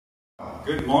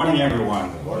Good morning,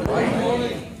 everyone. Good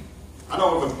morning. I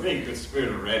know we have a pretty good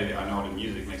spirit already. I know the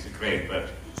music makes it great, but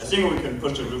I think we can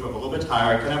push the roof up a little bit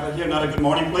higher. Can I hear another good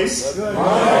morning, please? Good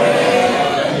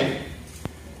morning.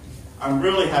 I'm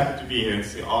really happy to be here and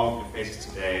see all of your faces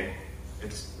today.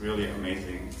 It's really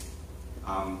amazing.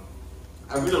 I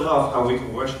really love how we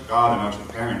can worship God and our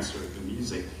two parents through the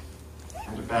music.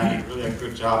 And the band did really a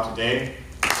good job today.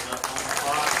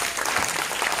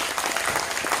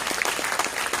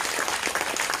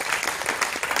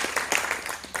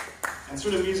 And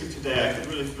through the music today, I could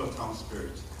really feel Tom's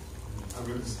spirit.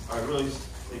 I really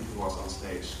think he was on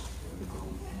stage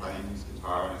playing his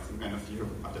guitar, and I think many of you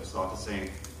might have thought the same.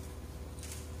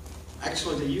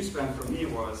 Actually, the youth band for me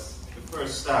was the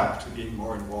first step to being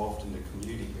more involved in the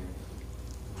community here.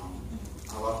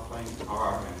 I love playing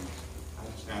guitar, and I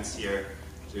had a chance here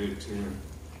to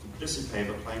participate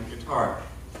by playing guitar.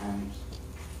 And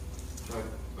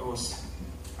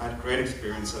I had great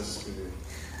experiences to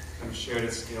kind of share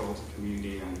that skill with the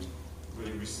community and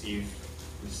really receive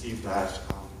that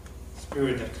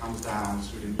spirit that comes down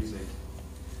through the music.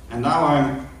 And now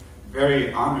I'm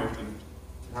very honored to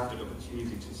have the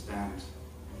opportunity to stand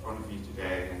in front of you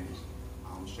today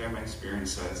and share my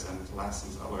experiences and the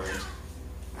lessons I learned.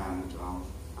 And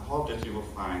I hope that you will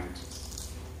find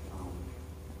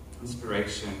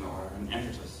inspiration or an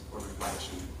impetus for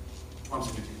reflection,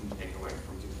 something that you can take away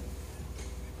from today.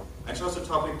 I chose the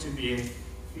topic to be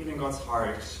feeling God's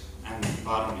heart and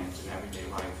embodying it in everyday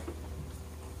life.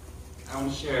 I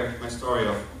want to share my story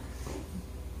of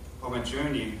how my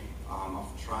journey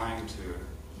of trying to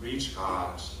reach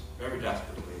God very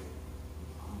desperately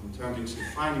turned into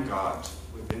finding God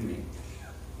within me,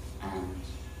 and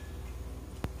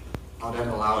how that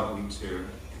allowed me to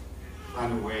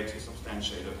find a way to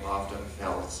substantiate the love that I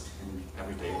felt in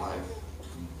everyday life.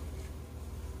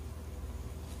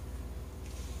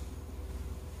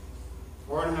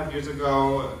 Four and a half years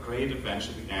ago, a great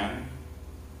adventure began.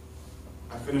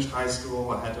 I finished high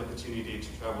school. I had the opportunity to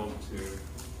travel to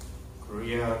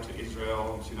Korea, to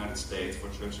Israel, to the United States for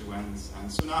church events. And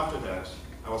soon after that,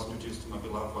 I was introduced to my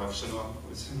beloved wife, Shinwa,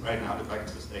 who is right now at the back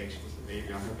of the stage with the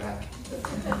baby on her back.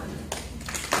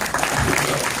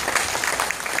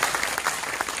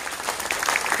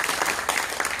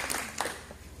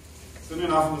 Soon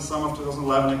enough, in the summer of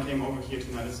 2011, I came over here to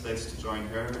the United States to join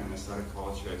her, and I started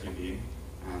college here at UB.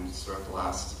 And throughout the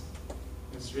last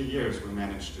 3 years, we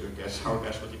managed to get our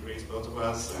bachelor degrees, both of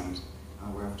us, and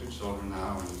we have 2 children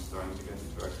now and starting to get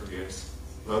into our careers.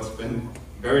 So it's been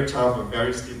very tough, a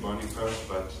very steep learning curve,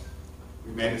 but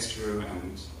we made it through,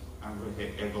 and I'm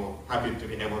really happy to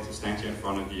be able to stand here in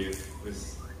front of you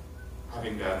with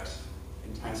having that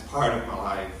intense part of my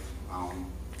life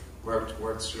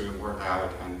worked through, worked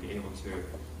out, and be able to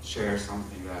share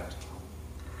something that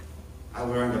I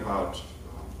learned about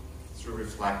through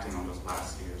reflecting on those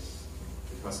last years,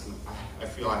 because I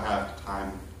feel I have the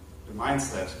time, the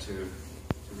mindset to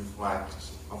reflect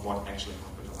of what actually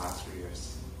happened the last 3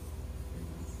 years.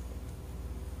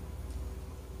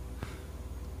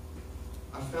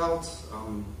 I felt,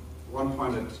 one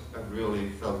point that I really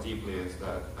felt deeply is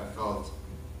that I felt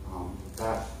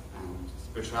death and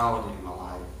spirituality in my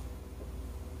life.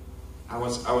 I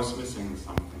was missing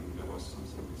something, there was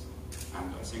something missing,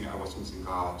 and I think I was missing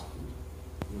God,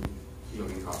 and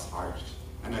feeling God's heart.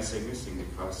 And I say missing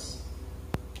because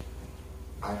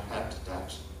I had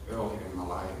that earlier in my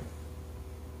life.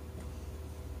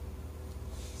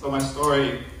 So my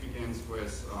story begins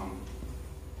with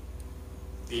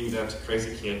being that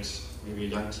crazy kid, maybe a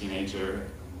young teenager.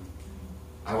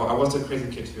 I was a crazy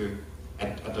kid who,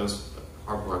 at those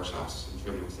HARP workshops, in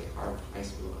Germany we say HARP, High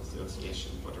School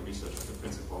Association for the Research of the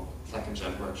Principle,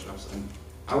 second-gen workshops, and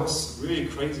I was really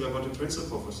crazy about the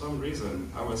principle for some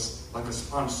reason. I was like a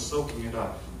sponge soaking it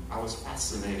up. I was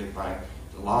fascinated by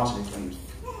the logic and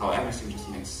how everything just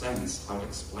makes sense, how it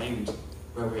explained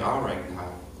where we are right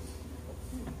now.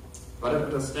 But that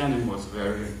understanding was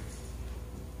very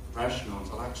rational,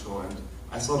 intellectual, and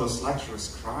I saw those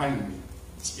lecturers crying,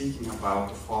 speaking about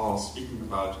the fall, speaking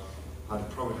about how the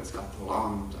providence got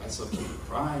prolonged. I saw people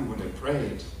crying when they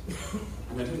prayed,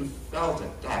 and I didn't feel the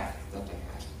depth that they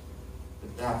had,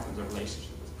 the depth of the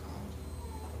relationship with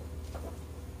God.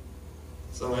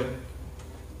 So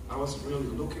I was really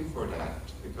looking for that,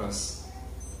 because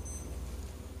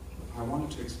I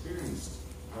wanted to experience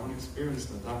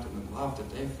the depth and the love that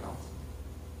they felt.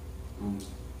 And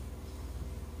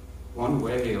one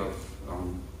way of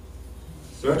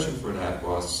searching for that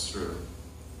was through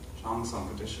Changsong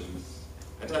conditions.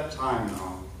 At that time,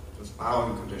 this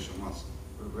bowing condition was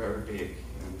very big,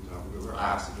 and we were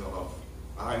asked to do a lot of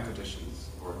bowing conditions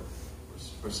for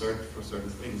certain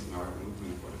things in our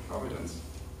movement for the providence.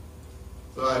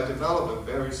 So I developed a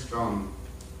very strong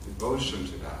devotion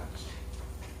to that.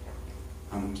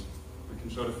 And we can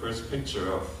show the first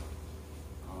picture of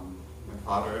my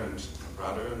father and my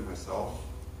brother and myself.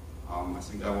 I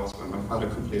think that was when my father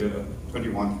completed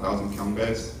 21,000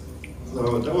 kilometers.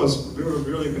 So that was, we were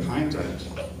really behind that.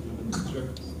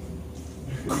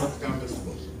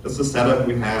 That's the setup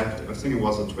we had. I think it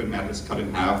was a twin mattress cut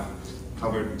in half,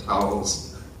 covered in towels.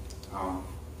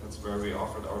 That's where we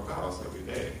offered our vows every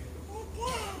day.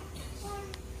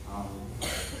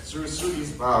 Through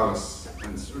these vows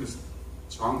and through this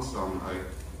strong song,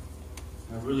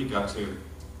 I really got to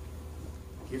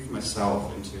give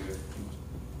myself into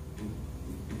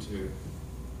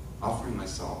offering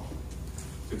myself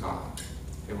to God.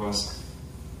 It was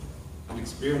an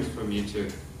experience for me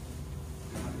to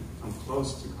come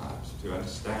close to God, to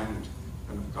understand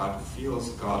kind of God who feels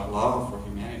God's love for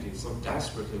humanity, so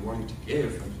desperately wanting to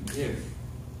give and to give.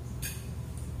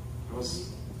 I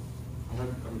had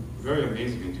very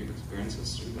amazing and deep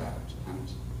experiences through that,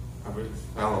 and I really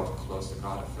felt close to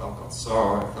God. I felt God's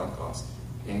sorrow, I felt God's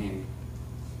pain.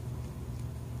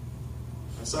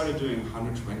 I started doing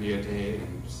 120 a day,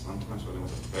 and sometimes when it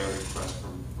was a prayer request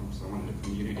from someone in the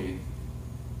community,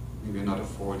 maybe another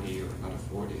 40 or another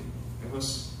 40. I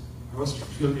was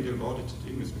really devoted to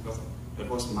doing this because that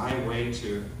was my way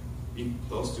to be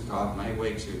close to God, my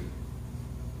way to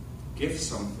give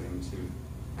something, to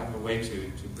have a way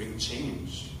to bring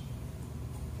change.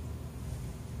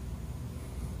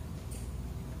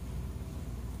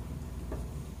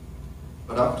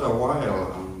 But after a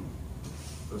while,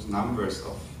 those numbers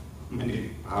of how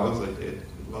many hours I did,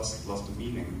 it lost the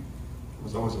meaning. It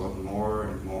was always about more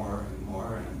and more and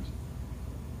more, and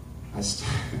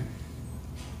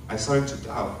I started to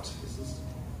doubt, is this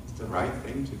the right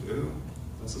thing to do?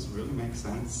 Does this really make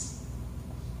sense?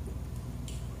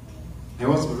 It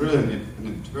was really an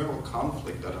internal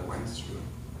conflict that I went through.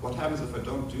 What happens if I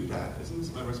don't do that? Isn't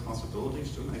this my responsibility?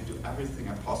 Shouldn't I do everything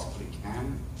I possibly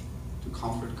can to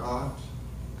comfort God, to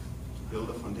build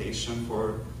a foundation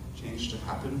for change to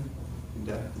happen in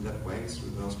that way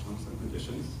through those terms and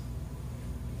conditions?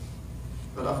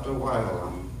 But after a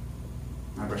while,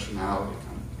 my rationality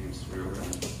kind of came through,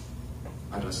 and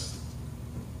I just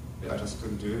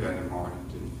couldn't do it anymore, and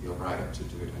it didn't feel right to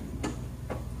do it anymore.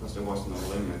 Because there was no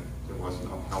limit, there was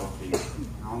no healthy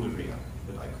boundary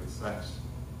that I could set.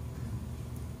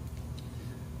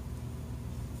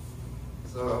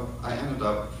 So I ended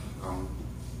up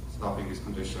stopping these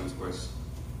conditions with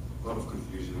a lot of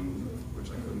confusion,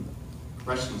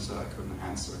 questions that I couldn't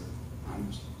answer.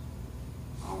 And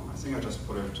I think I just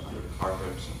put it under the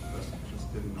carpet because I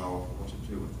just didn't know what to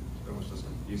do with it. It was just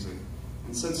confusing.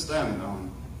 And since then,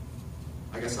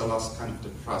 I guess I lost kind of the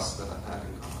trust that I had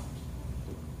in God.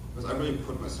 Because I really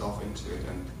put myself into it,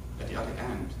 and at the other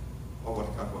end, all what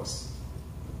I got was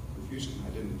confusion.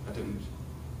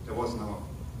 There was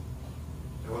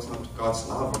not God's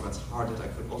love or God's heart that I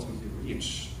could ultimately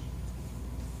reach.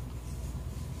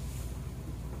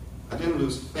 I didn't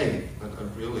lose faith, but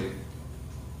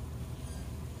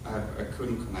I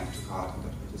couldn't connect to God in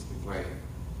that artistic way.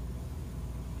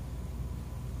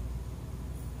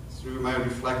 Through my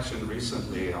reflection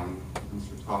recently, and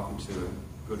through talking to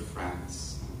good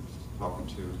friends, and talking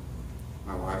to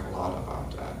my wife a lot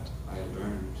about that, I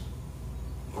learned,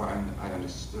 or I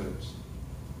understood,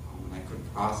 and I could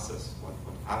process what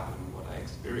happened, what I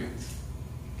experienced.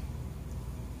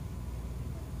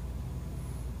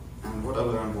 And what I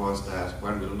learned was that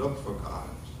when we look for God,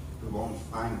 we won't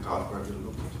find God where we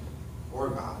look for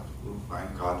God. We'll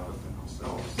find God within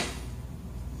ourselves.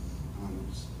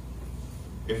 And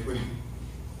if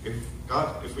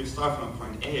we start from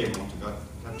point A and want to get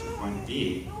to point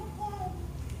B,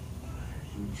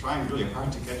 and trying really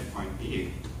hard to get to point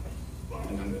B,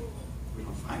 and then we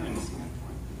don't find anything at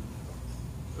point B,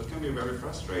 that can be very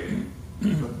frustrating.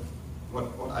 But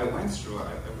what I went through,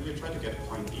 I really tried to get to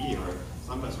point B, or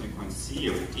sometimes maybe point C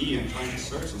or D, and trying to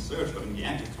search, but in the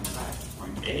end you come back to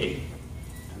point A,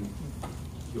 and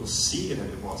you'll see that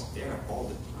it was there all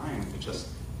the time. It just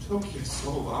took you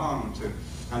so long to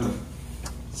kind of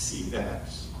see that.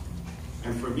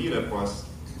 And for me, that was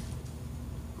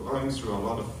going through a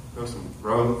lot of personal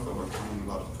growth, overcoming a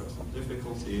lot of personal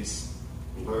difficulties,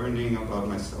 learning about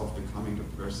myself, becoming the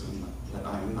person that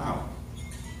I am now.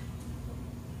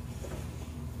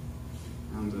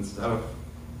 And instead of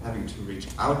having to reach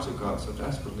out to God so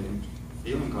desperately and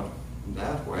feeling God in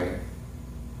that way,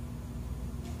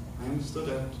 I understood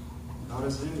that God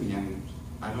is in me and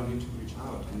I don't need to reach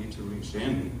out, I need to reach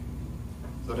in.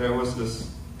 So there was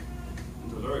this, in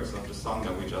the lyrics of the song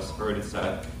that we just heard, it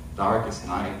said, darkest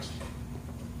night,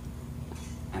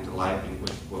 and the light in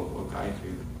which will guide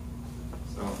you.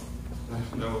 So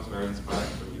that was very inspiring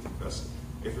for me, because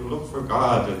if we look for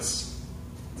God, it's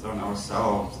on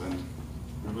ourselves, and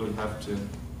we really have to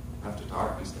have the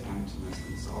darkness, the emptiness,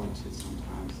 and the solitude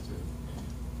sometimes,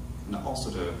 and also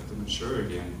the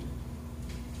maturity and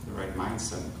the right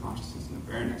mindset, the consciousness and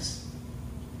awareness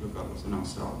to look up within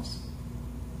ourselves.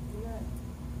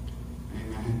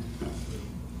 Amen.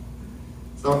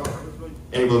 So,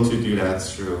 able to do that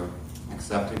through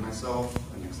accepting myself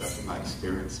and accepting my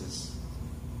experiences.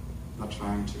 Not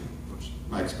trying to push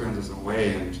my experiences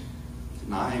away and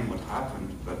denying what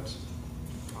happened, but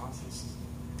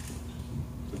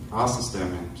to process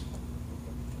them and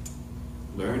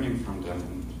learning from them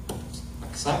and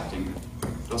accepting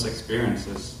those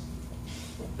experiences,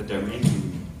 that they're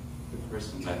making me the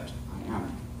person that I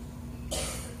am.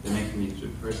 They're making me the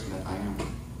person that I am.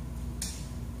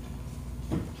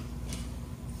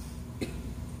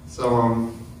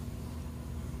 So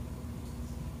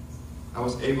I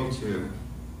was able to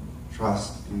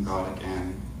trust in God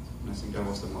again, and I think that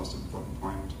was the most important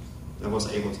point. That I was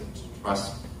able to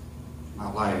trust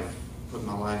my life, put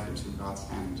my life into God's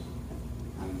hand,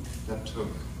 and that took,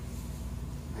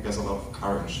 I guess, a lot of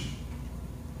courage.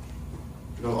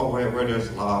 Because where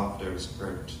there's love, there's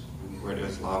hurt, and where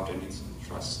there's love, there needs to be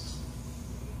trust.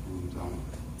 And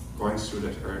going through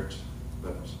that hurt,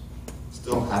 but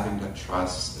still having that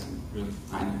trust and really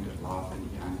finding that love in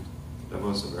the end, that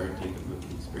was a very deep and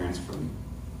moving experience for me.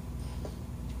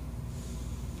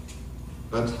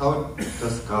 But how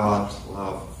does God's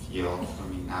love feel for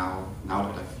me now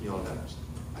that I feel that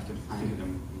I can find it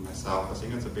in myself? I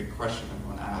think that's a big question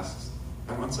everyone asks.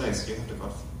 Everyone says you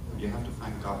have to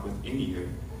find God within you,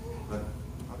 but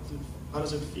how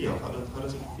does it feel? How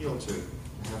does it feel to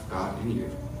have God in you?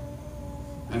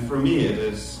 And for me, it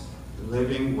is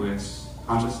living with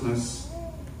consciousness,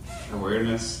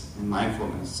 awareness, and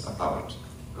mindfulness about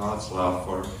God's love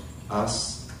for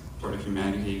us, for the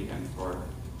humanity, and for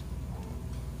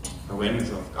awareness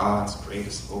of God's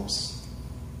greatest hopes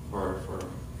for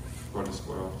this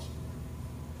world.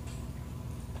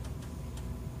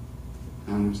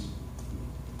 And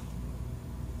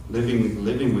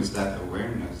living with that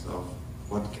awareness of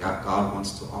what God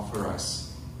wants to offer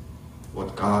us,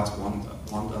 what God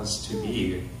wants us to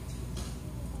be,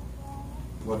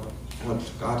 what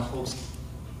God hopes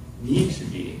me to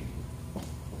be,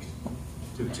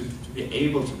 to be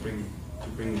able to bring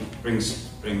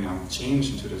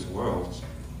change into this world.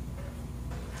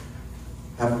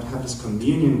 Have this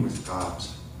communion with God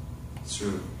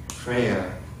through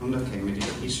prayer,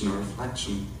 meditation, or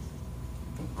reflection,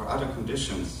 or other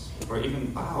conditions, or even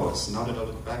vows. Now that I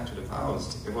look back to the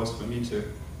vows, it was for me to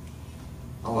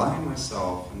align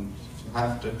myself and to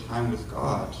have that time with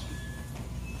God.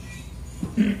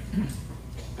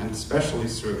 And especially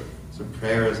through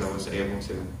prayers, I was able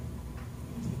to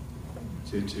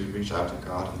reach out to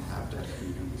God and have that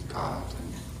communion with God,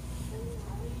 and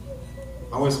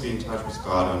always be in touch with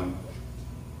God on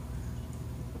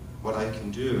what I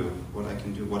can do, what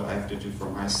I have to do for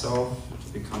myself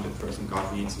to become the person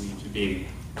God needs me to be,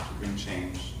 to bring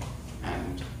change,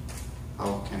 and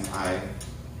how can I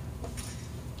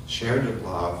share that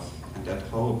love and that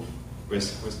hope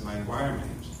with my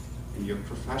environment, in your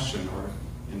profession, or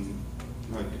in,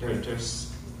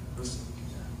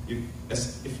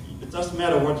 it doesn't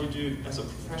matter what you do as a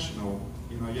professional.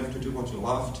 You have to do what you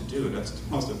love to do. That's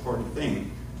the most important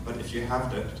thing. But if you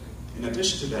have that, in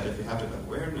addition to that, if you have that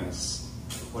awareness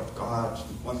of what God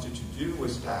wants you to do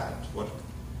with that, what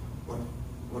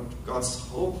God's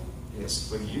hope is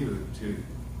for you to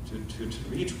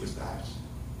reach with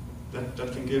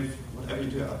that can give whatever you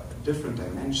do a different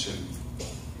dimension.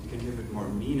 It can give it more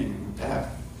meaning and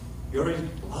depth. You already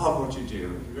love what you do.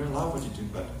 You really love what you do,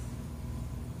 but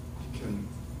you can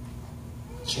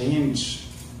change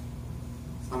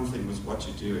something with what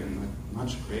you do in a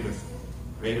much greater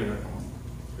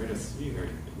sphere,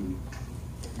 in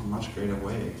a much greater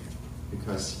way,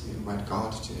 because you invite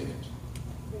God to it.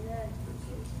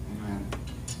 Amen.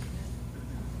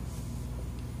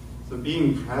 So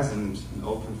being present and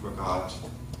open for God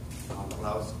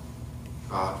allows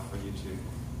God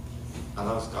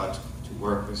to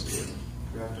work with you.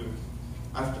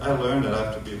 I learned that I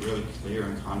have to be really clear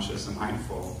and conscious and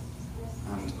mindful.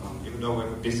 And even though we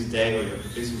have a busy day or you have a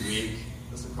busy week,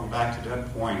 just to come back to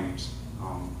that point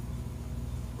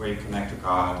where you connect to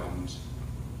God and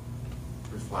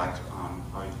reflect on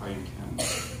how you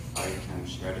can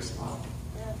share this love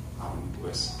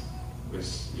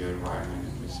with your environment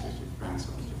and with your friends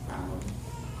and with your family.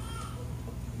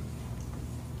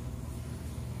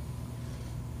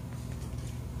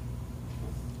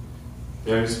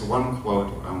 There's one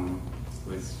quote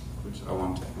with which I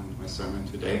want to end my sermon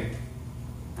today,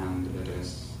 and it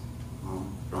is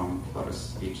from Claudius'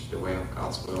 speech, The Way of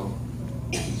God's Will,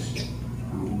 which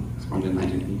it's from the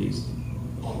 1980s.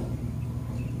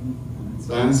 It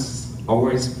says,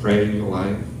 always pray in your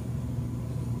life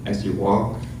as you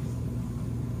walk.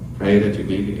 Pray that you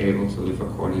may be able to live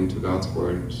according to God's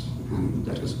word, and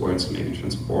that his words may be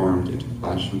transformed into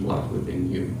flesh and blood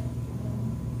within you.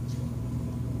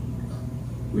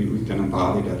 We can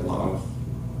embody that love.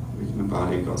 We can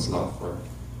embody God's love for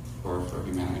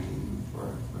humanity,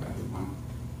 for everyone.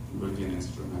 We'll be an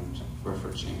instrument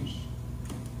for change.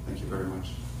 Thank you very much.